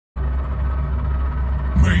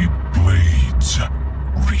May blades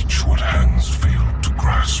reach what hands failed to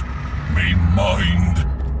grasp. May mind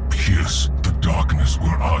pierce the darkness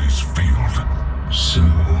where eyes failed. So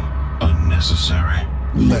unnecessary.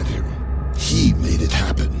 Let him. He made it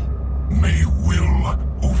happen. May will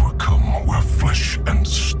overcome where flesh and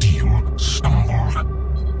steel stumbled.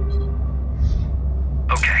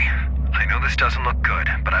 Okay, I know this doesn't look good,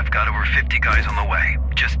 but I've got over 50 guys on the way.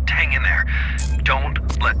 Just hang in there. Don't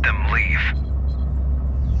let them leave.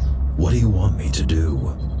 What do you want me to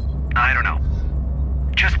do? I don't know.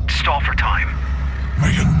 Just stall for time.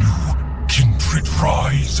 May a new kindred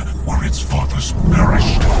rise where its fathers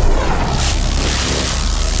perished.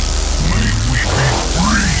 May we be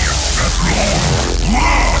free at long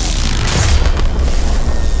last!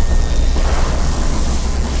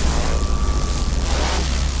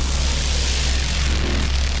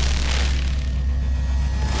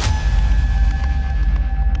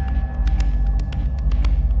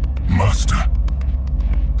 Master,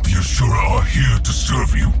 the Ashura are here to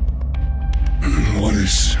serve you. What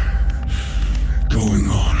is going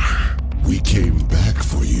on? We came back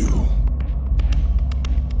for you.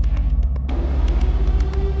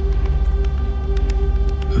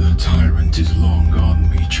 The tyrant is long gone,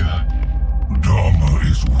 Mitra. Dharma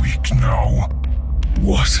is weak now.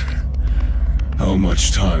 What? How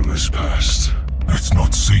much time has passed? It's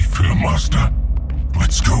not safe here, Master.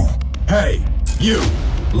 Let's go. Hey, you!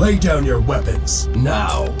 Lay down your weapons,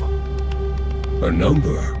 now! A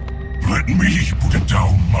number? Let me put it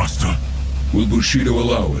down, Master. Will Bushido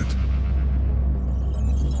allow it?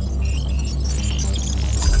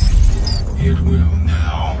 It will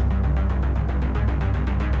now.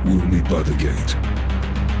 We'll meet by the gate.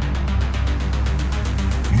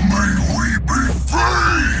 May we be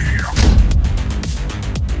free!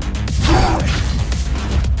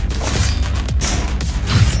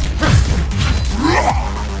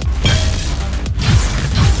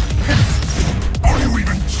 Are you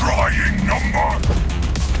even trying, number?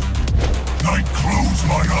 I'd close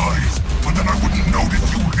my eyes, but then I wouldn't notice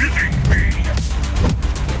you hitting me.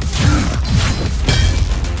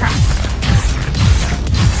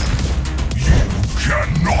 You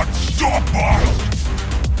cannot stop us!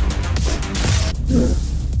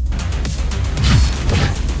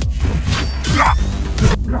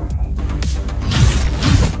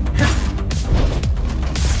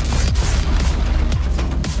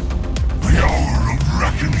 The hour of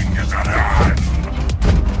reckoning is at hand.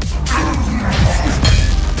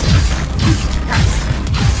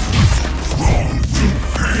 Wrong will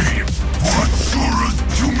pay for Ashura's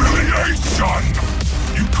humiliation!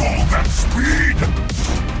 You call that speed?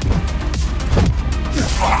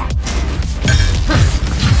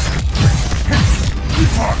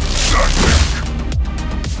 Pathetic!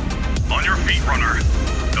 On your feet, runner.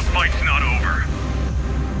 The fight's not over.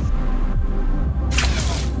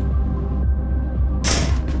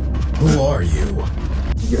 Who are you?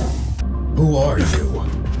 Who are you?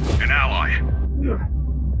 An ally.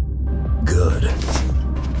 Good.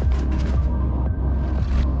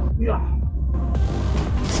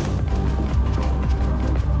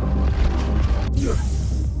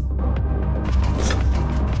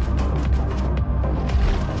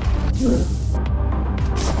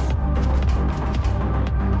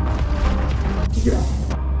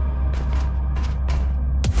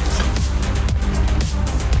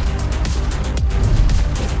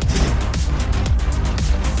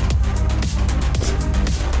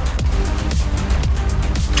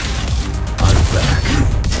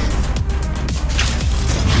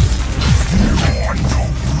 You're no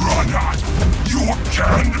runner! You're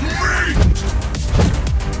canned meat!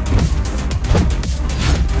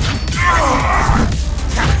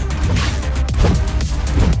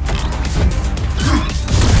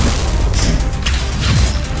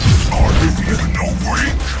 Are you even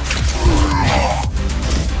awake?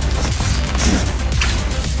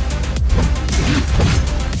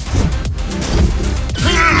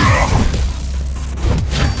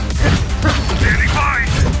 Standing by!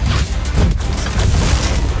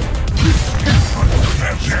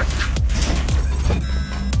 Pathetic!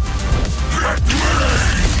 Get me!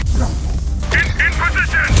 In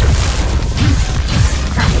position!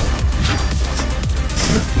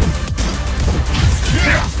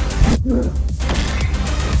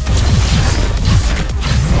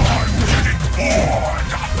 I'm getting bored!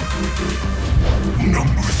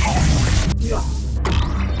 Numbers only!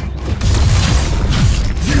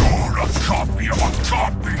 You're a copy of a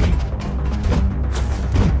copy!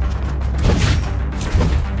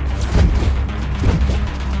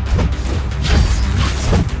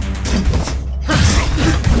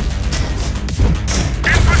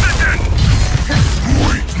 In position!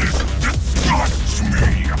 Wait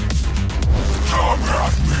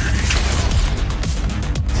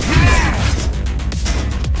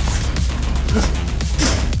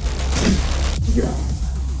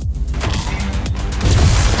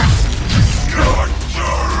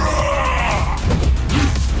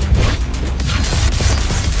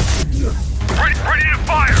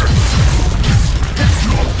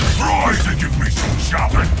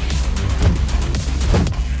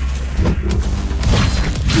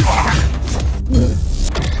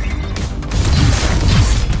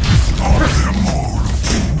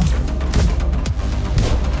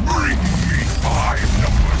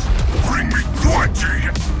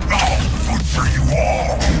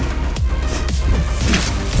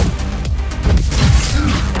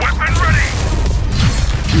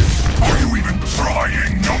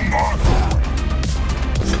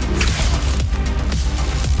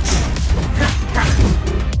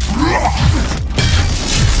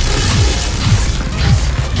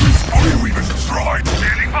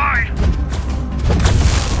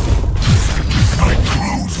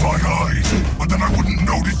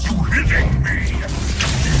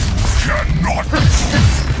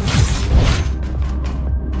not.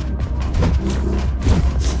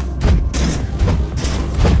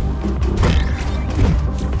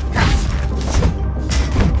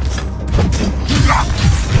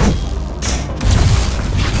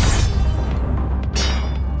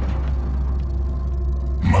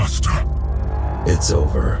 Master, It's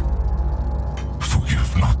over.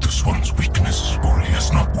 forgive not this one's weakness, for he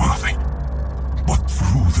is not worthy. But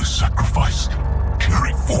through the sacrifice,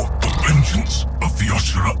 carry forth the vengeance of the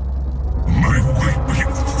AHIRAM. May we be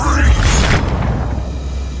free!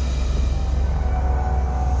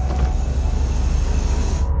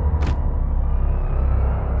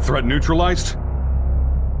 Threat neutralized?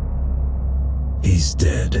 He's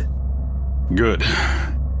dead. Good.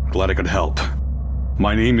 Glad I could help.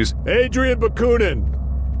 My name is... Adrian Bakunin!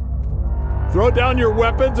 Throw down your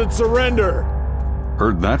weapons and surrender!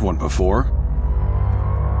 Heard that one before.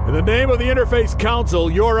 In the name of the Interface Council,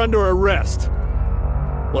 you're under arrest.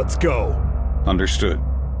 Let's go. Understood.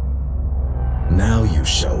 Now you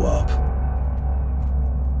show up.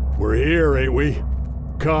 We're here, ain't we?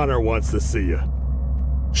 Connor wants to see you.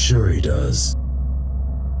 Sure he does.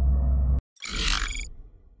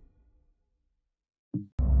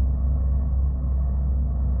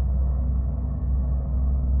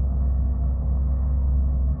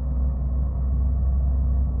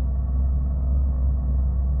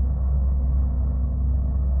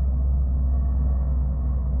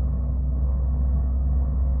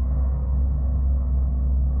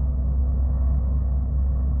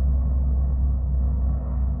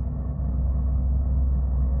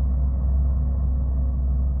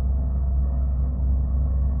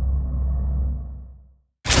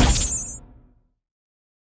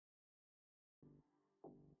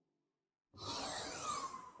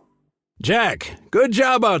 Jack, good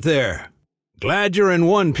job out there. Glad you're in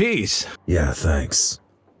one piece. Yeah, thanks.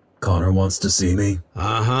 Connor wants to see me?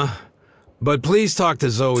 Uh-huh. But please talk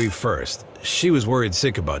to Zoe first. She was worried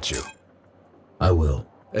sick about you. I will.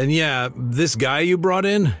 And yeah, this guy you brought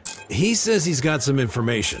in, he says he's got some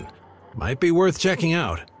information. Might be worth checking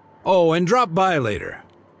out. Oh, and drop by later.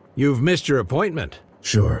 You've missed your appointment.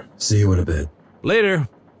 Sure. See you in a bit. Later.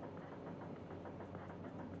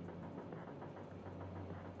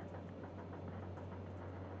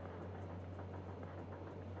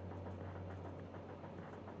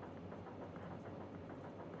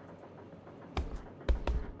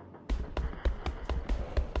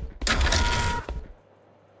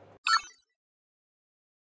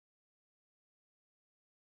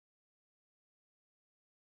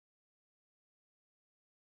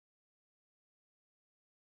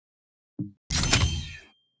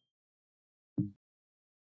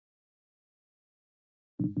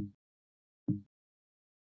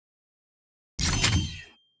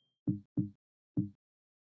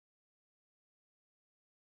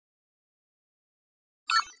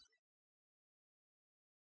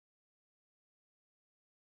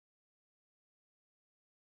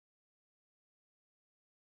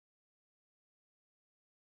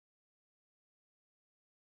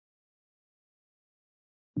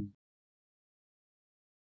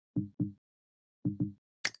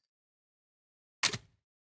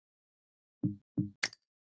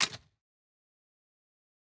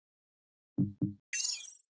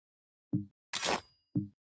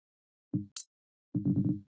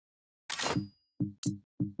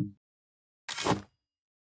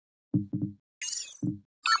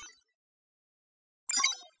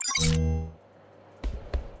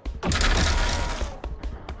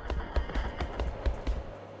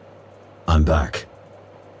 I'm back.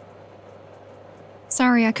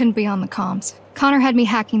 Sorry I couldn't be on the comms. Connor had me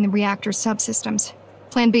hacking the reactor's subsystems.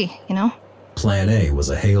 Plan B, you know? Plan A was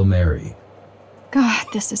a Hail Mary. God,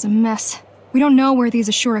 this is a mess. We don't know where these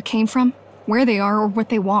Ashura came from, where they are, or what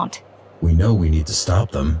they want. We know we need to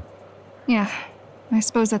stop them. Yeah, I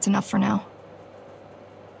suppose that's enough for now.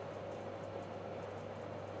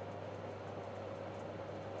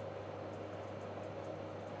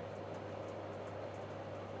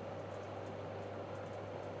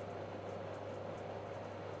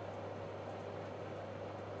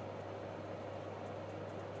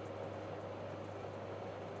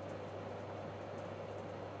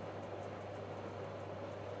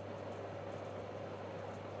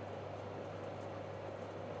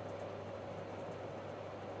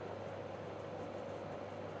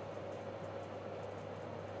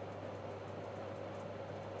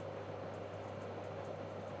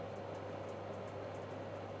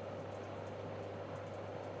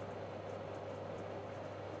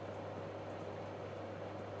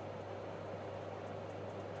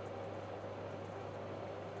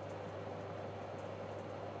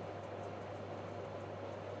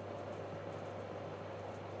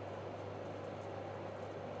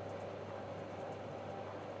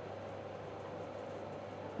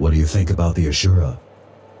 What do you think about the Ashura?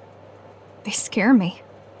 They scare me.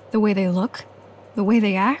 The way they look, the way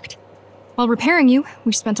they act. While repairing you,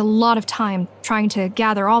 we spent a lot of time trying to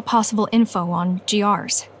gather all possible info on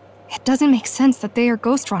GRs. It doesn't make sense that they are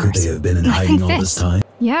Ghostrunners. Could they have been in hiding all this time?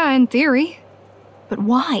 Yeah, in theory. But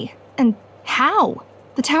why? And how?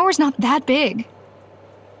 The tower's not that big.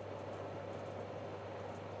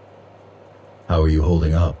 How are you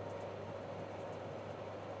holding up?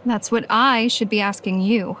 That's what I should be asking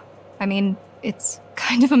you. I mean, it's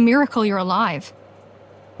kind of a miracle you're alive.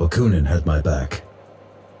 Bakunin had my back.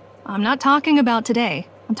 I'm not talking about today.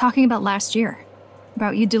 I'm talking about last year.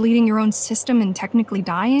 About you deleting your own system and technically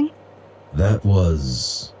dying. That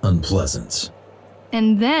was unpleasant.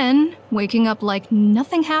 And then waking up like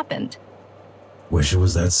nothing happened. Wish it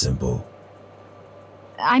was that simple.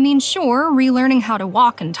 I mean, sure, relearning how to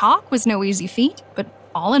walk and talk was no easy feat, but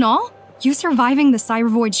all in all, you surviving the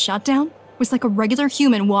Cybervoid shutdown was like a regular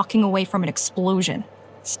human walking away from an explosion.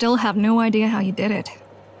 Still have no idea how you did it.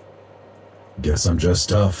 Guess I'm just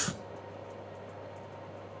tough.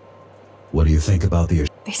 What do you think about the...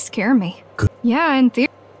 They scare me. Yeah, in theory.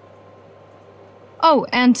 Oh,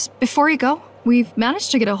 and before you go, we've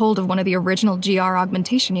managed to get a hold of one of the original GR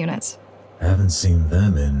augmentation units. Haven't seen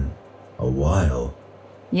them in a while.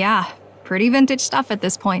 Yeah, pretty vintage stuff at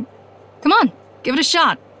this point. Come on, give it a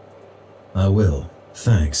shot. I will.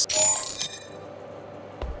 Thanks.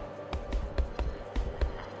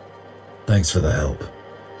 Thanks for the help.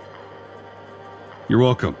 You're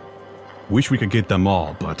welcome. Wish we could get them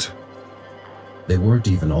all, but... They weren't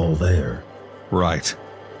even all there. Right.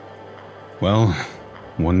 Well,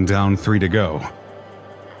 1 down, 3 to go.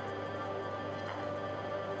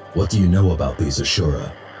 What do you know about these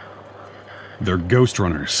Ashura? They're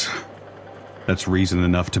Ghostrunners. That's reason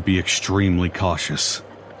enough to be extremely cautious.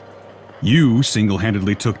 You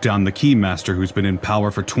single-handedly took down the Keymaster who's been in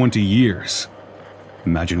power for 20 years.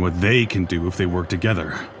 Imagine what they can do if they work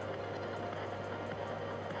together.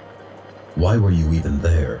 Why were you even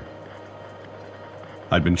there?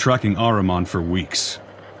 I'd been tracking AHIRAM for weeks.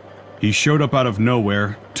 He showed up out of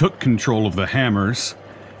nowhere, took control of the Hammers,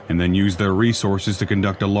 and then used their resources to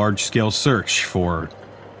conduct a large-scale search for...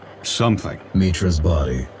 something. Mitra's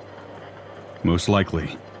body. Most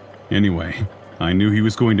likely. Anyway, I knew he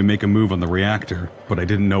was going to make a move on the reactor, but I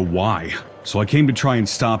didn't know why. So I came to try and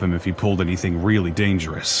stop him if he pulled anything really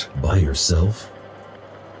dangerous. By yourself?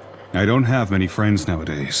 I don't have many friends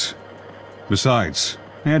nowadays. Besides,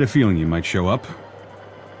 I had a feeling you might show up.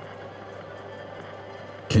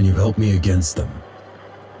 Can you help me against them?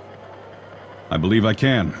 I believe I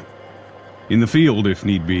can. In the field, if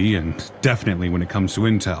need be, and definitely when it comes to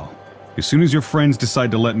intel. As soon as your friends decide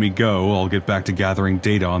to let me go, I'll get back to gathering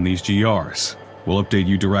data on these GRs. We'll update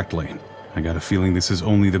you directly. I got a feeling this is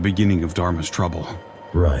only the beginning of Dharma's trouble.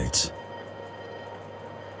 Right.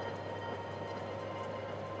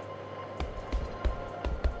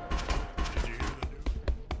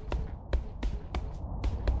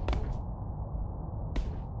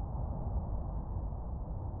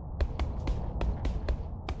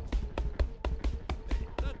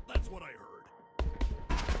 That's what I heard.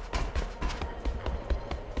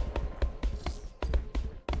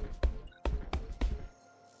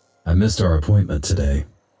 I missed our appointment today.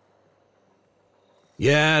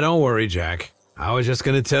 Yeah, don't worry, Jack. I was just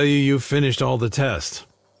gonna tell you you've finished all the tests.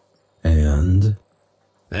 And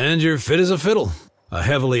And you're fit as a fiddle. A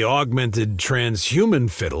heavily augmented transhuman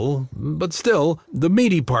fiddle, but still, the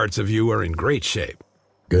meaty parts of you are in great shape.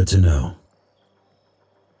 good to know.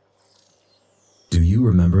 Do you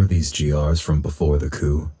remember these GRs from before the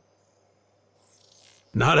coup?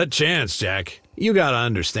 Not a chance, Jack. You gotta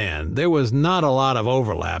understand, there was not a lot of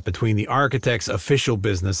overlap between the Architect's official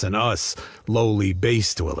business and us, lowly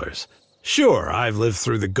base dwellers. Sure, I've lived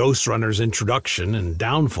through the Ghostrunner's introduction and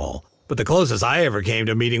downfall, but the closest I ever came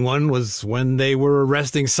to meeting one was when they were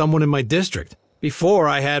arresting someone in my district. Before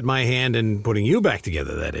I had my hand in putting you back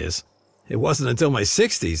together, that is. It wasn't until my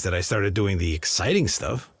 60s that I started doing the exciting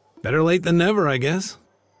stuff. Better late than never, I guess.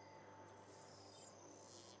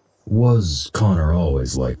 Was Connor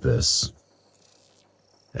always like this?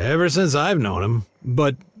 Ever since I've known him,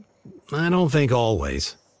 but I don't think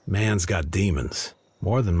always. Man's got demons,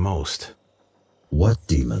 more than most. What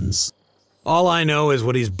demons? All I know is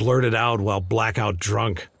what he's blurted out while blackout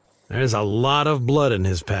drunk. There's a lot of blood in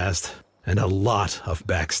his past, and a lot of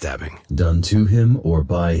backstabbing. Done to him or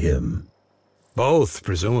by him? Both,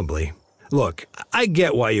 presumably. Look, I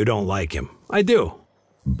get why you don't like him. I do.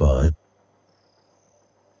 But?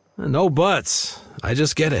 No buts. I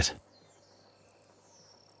just get it.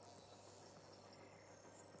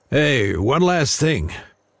 Hey, one last thing.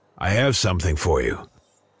 I have something for you.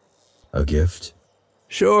 A gift?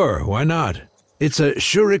 Sure, why not? It's a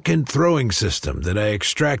shuriken throwing system that I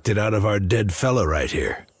extracted out of our dead fella right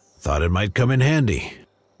here. Thought it might come in handy.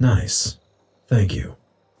 Nice. Thank you.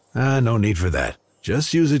 No need for that.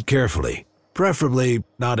 Just use it carefully. Preferably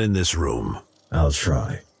not in this room. I'll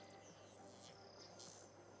try.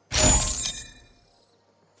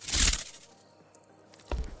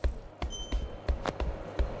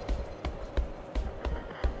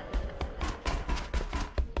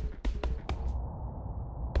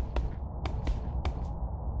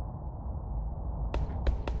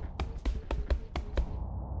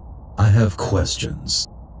 I have questions.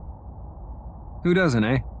 Who doesn't,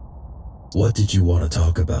 eh? What did you want to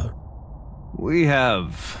talk about? We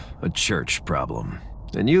have a church problem,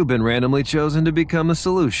 and you've been randomly chosen to become the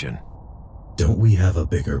solution. Don't we have a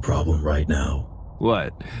bigger problem right now?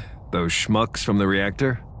 What? Those schmucks from the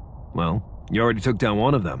reactor? Well, you already took down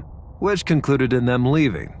one of them, which concluded in them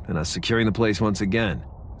leaving and us securing the place once again.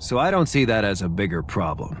 So I don't see that as a bigger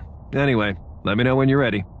problem. Anyway, let me know when you're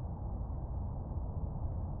ready.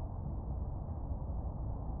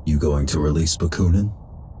 You going to release Bakunin?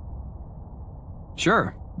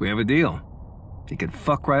 Sure, we have a deal. He could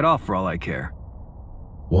fuck right off for all I care.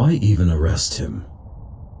 Why even arrest him?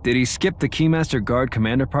 Did he skip the Keymaster Guard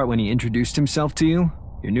commander part when he introduced himself to you?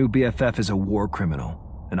 Your new BFF is a war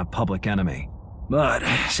criminal and a public enemy. But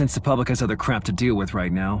since the public has other crap to deal with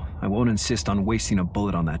right now, I won't insist on wasting a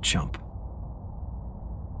bullet on that chump.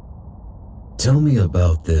 Tell me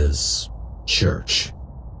about this church.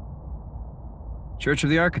 Church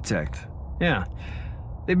of the Architect. Yeah,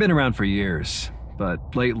 they've been around for years,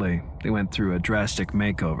 but lately they went through a drastic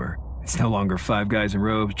makeover. It's no longer 5 guys in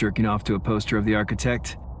robes jerking off to a poster of the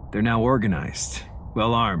Architect. They're now organized,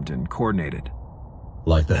 well-armed, and coordinated.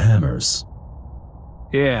 Like the Hammers?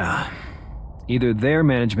 Yeah. Either their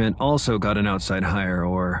management also got an outside hire,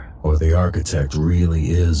 or the Architect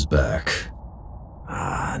really is back.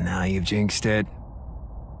 Now you've jinxed it.